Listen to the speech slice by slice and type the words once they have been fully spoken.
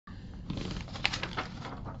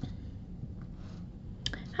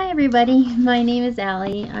everybody, my name is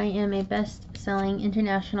Allie. I am a best-selling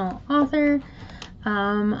international author.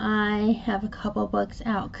 I have a couple books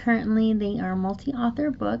out currently. They are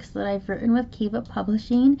multi-author books that I've written with Kiva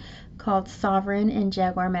Publishing called Sovereign and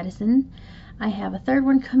Jaguar Medicine. I have a third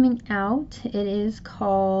one coming out. It is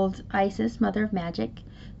called Isis, Mother of Magic.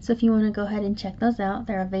 So if you want to go ahead and check those out,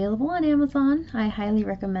 they're available on Amazon. I highly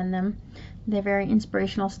recommend them. They're very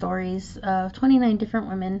inspirational stories of 29 different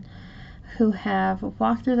women who have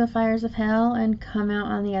walked through the fires of hell and come out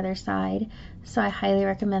on the other side. So I highly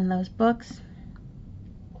recommend those books.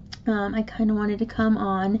 I kind of wanted to come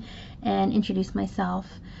on and introduce myself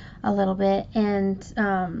a little bit, and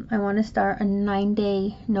I want to start a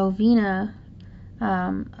 9-day novena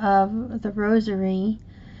of the Rosary,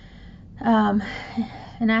 and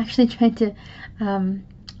I actually tried to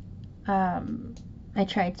I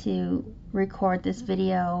tried to record this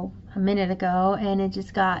video a minute ago and it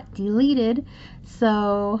just got deleted,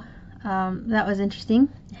 so that was interesting.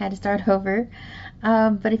 I had to start over.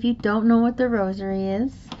 But if you don't know what the Rosary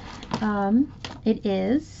is, it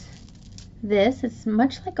is this. It's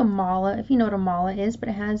much like a mala, if you know what a mala is, but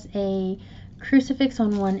it has a crucifix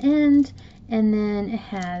on one end, and then it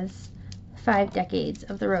has 5 decades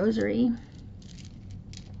of the Rosary.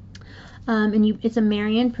 It's a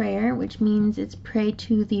Marian prayer, which means it's prayed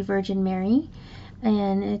to the Virgin Mary,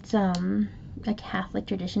 and it's a Catholic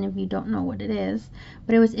tradition if you don't know what it is.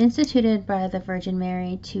 But it was instituted by the Virgin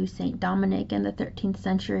Mary to Saint Dominic in the 13th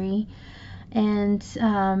century, and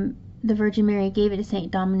the Virgin Mary gave it to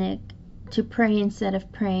Saint Dominic to pray instead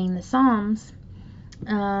of praying the Psalms.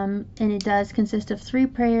 And it does consist of 3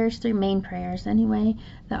 prayers, 3 main prayers anyway: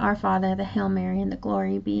 the Our Father, the Hail Mary, and the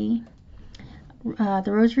Glory Be. The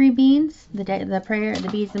rosary beads, the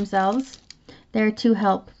beads themselves, they're to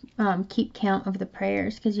help keep count of the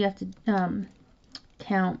prayers, because you have to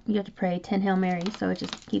you have to pray 10 Hail Marys, so it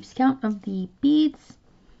just keeps count of the beads.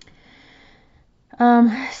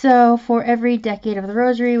 So for every decade of the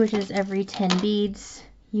Rosary, which is every 10 beads,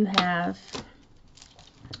 you have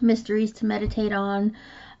mysteries to meditate on.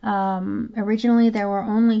 Originally there were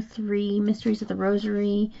only 3 mysteries of the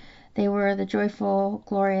Rosary. They were the Joyful,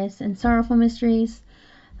 Glorious, and Sorrowful Mysteries.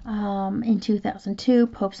 In 2002,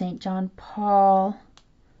 Pope St. John Paul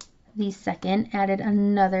II added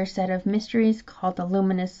another set of mysteries called the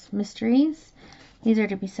Luminous Mysteries. These are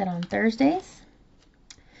to be said on Thursdays.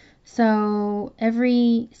 So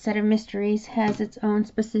every set of mysteries has its own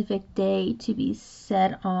specific day to be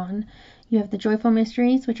said on. You have the Joyful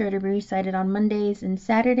Mysteries, which are to be recited on Mondays and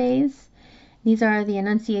Saturdays. These are the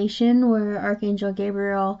Annunciation, where Archangel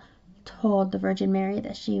Gabriel told the Virgin Mary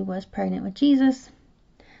that she was pregnant with Jesus.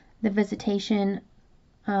 The Visitation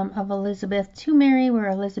of Elizabeth to Mary, where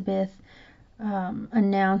Elizabeth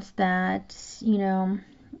announced that,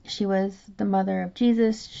 she was the mother of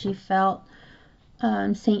Jesus. She felt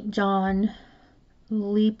St. John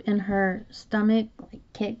leap in her stomach, like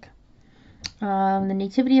kick. The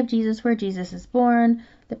Nativity of Jesus, where Jesus is born.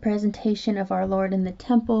 The presentation of our Lord in the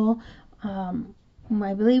temple. I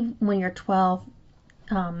believe when you're 12,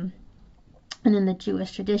 and in the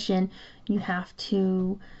Jewish tradition, you have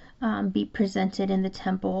to be presented in the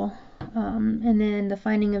temple. And then the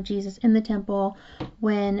finding of Jesus in the temple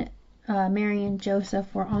when Mary and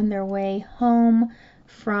Joseph were on their way home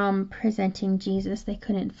from presenting Jesus. They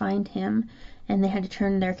couldn't find him, and they had to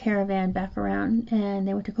turn their caravan back around, and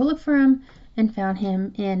they went to go look for him and found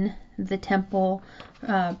him in the temple,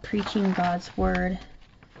 preaching God's word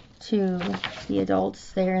to the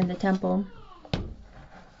adults there in the temple.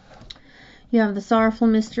 You have the Sorrowful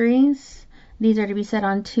Mysteries. These are to be said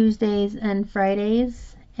on Tuesdays and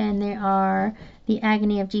Fridays, and they are the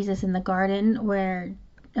Agony of Jesus in the garden, where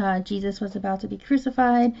Jesus was about to be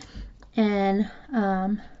crucified and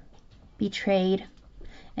betrayed,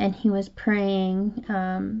 and he was praying,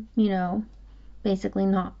 basically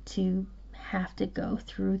not to have to go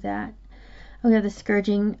through that. We have the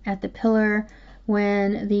Scourging at the pillar,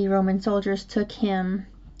 when the Roman soldiers took him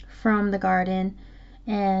from the garden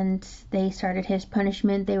and they started his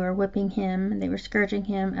punishment. They were whipping him and they were scourging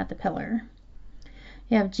him at the pillar.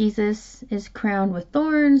 You have Jesus is crowned with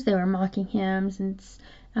thorns. They were mocking him since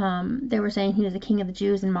they were saying he was the king of the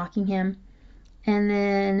Jews and mocking him. And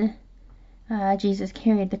then Jesus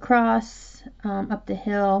carried the cross up the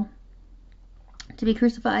hill to be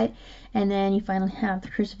crucified. And then you finally have the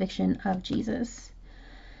crucifixion of Jesus.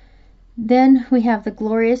 Then we have the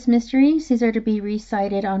Glorious Mysteries. These are to be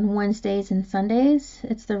recited on Wednesdays and Sundays.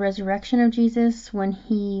 It's the resurrection of Jesus when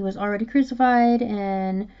he was already crucified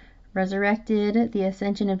and resurrected. The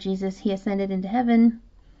Ascension of Jesus, he ascended into heaven.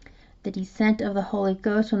 The descent of the Holy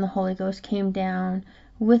Ghost, when the Holy Ghost came down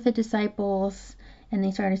with the disciples and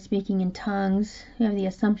they started speaking in tongues. We have the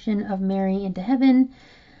Assumption of Mary into heaven.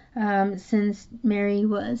 Since Mary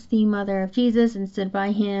was the mother of Jesus and stood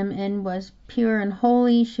by him and was pure and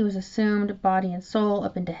holy, she was assumed body and soul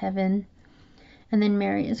up into heaven. And then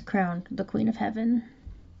Mary is crowned the Queen of Heaven.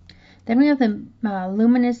 Then we have the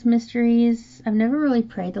Luminous Mysteries. I've never really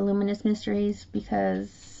prayed the Luminous Mysteries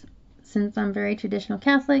because since I'm very traditional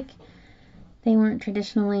Catholic, they weren't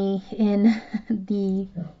traditionally in the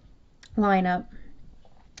lineup.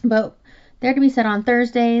 But they're to be said on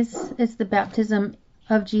Thursdays. It's the baptism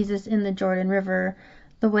of Jesus in the Jordan River,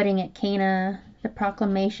 the wedding at Cana, the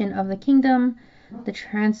Proclamation of the Kingdom, the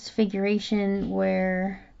Transfiguration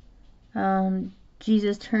where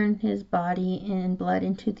Jesus turned his body and blood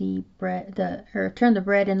into the bread, turned the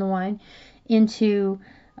bread and the wine into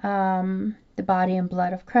the body and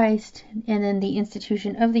blood of Christ, and then the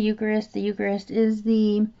institution of the Eucharist. The Eucharist is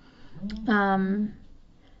the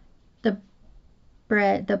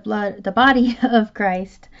bread, the blood, the body of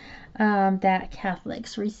Christ that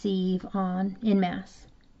Catholics receive in Mass,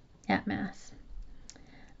 at Mass.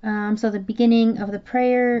 So the beginning of the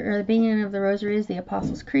prayer, or the beginning of the Rosary, is the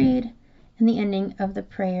Apostles' Creed, and the ending of the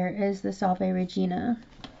prayer is the Salve Regina.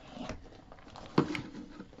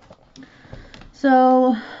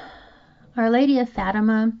 So Our Lady of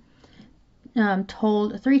Fatima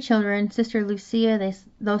told 3 children, Sister Lucia de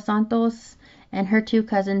los Santos and her 2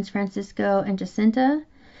 cousins, Francisco and Jacinta,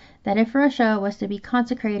 that if Russia was to be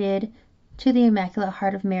consecrated to the Immaculate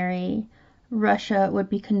Heart of Mary, Russia would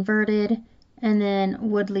be converted and then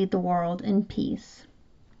would lead the world in peace.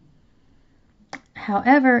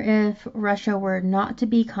 However, if Russia were not to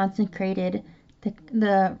be consecrated,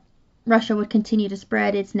 Russia would continue to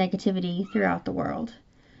spread its negativity throughout the world.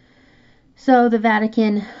 So the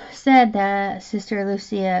Vatican said that Sister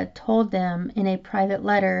Lucia told them in a private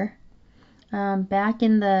letter back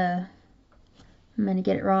in the, I'm going to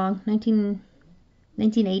get it wrong,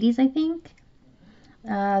 1980s, I think,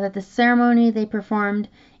 that the ceremony they performed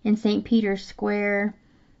in St. Peter's Square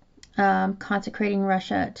consecrating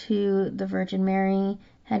Russia to the Virgin Mary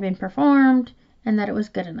had been performed and that it was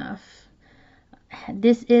good enough.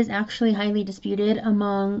 This is actually highly disputed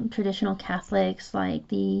among traditional Catholics, like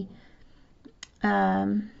the let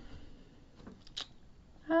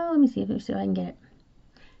me see if I can get it.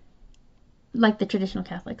 Like the traditional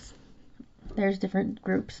Catholics. There's different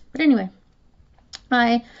groups. But anyway,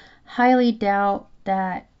 I highly doubt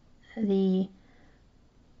that the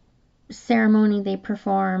ceremony they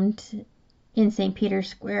performed in St. Peter's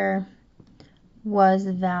Square was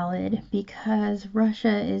valid, because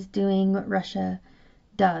Russia is doing what Russia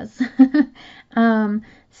does.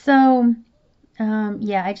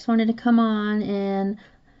 Yeah, I just wanted to come on and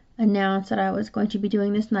announce that I was going to be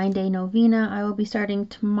doing this 9-day novena. I will be starting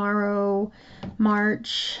tomorrow,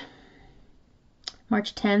 March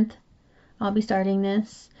 10th. I'll be starting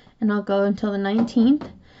this, and I'll go until the 19th.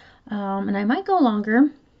 And I might go longer.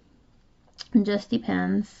 It just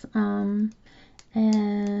depends. And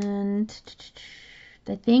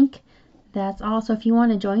I think that's all. So if you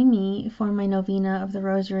want to join me for my novena of the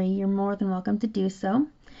Rosary, you're more than welcome to do so.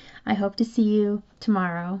 I hope to see you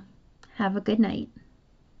tomorrow. Have a good night.